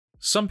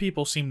Some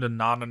people seem to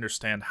not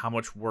understand how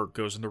much work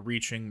goes into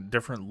reaching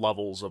different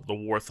levels of the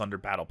War Thunder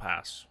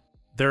Battlepass.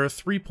 There are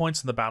 3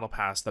 points in the Battle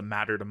Pass that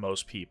matter to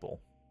most people.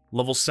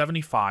 Level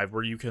 75,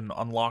 where you can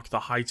unlock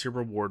the high tier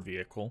reward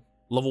vehicle.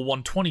 Level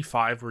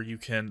 125, where you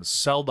can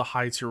sell the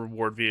high tier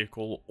reward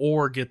vehicle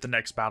or get the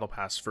next Battle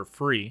Pass for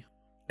free.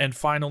 And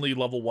finally,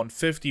 level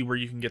 150, where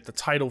you can get the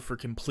title for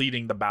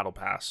completing the Battle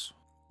Pass.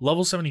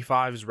 Level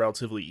 75 is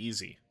relatively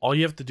easy. All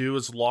you have to do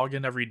is log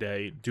in every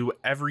day, do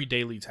every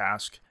daily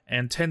task,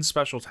 and 10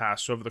 special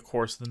tasks over the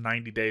course of the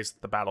 90 days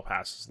that the Battle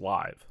Pass is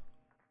live.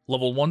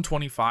 Level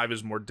 125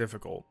 is more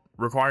difficult,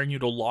 requiring you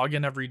to log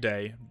in every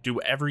day, do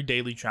every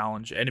daily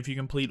challenge, and if you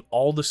complete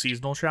all the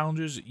seasonal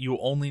challenges, you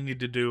only need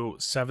to do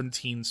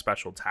 17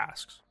 special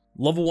tasks.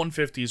 Level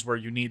 150 is where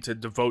you need to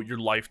devote your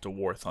life to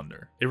War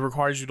Thunder. It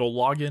requires you to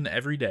log in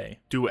every day,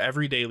 do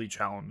every daily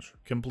challenge,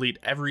 complete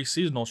every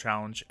seasonal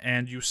challenge,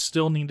 and you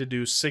still need to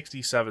do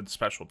 67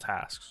 special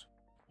tasks.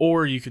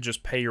 Or you could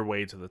just pay your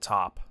way to the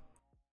top.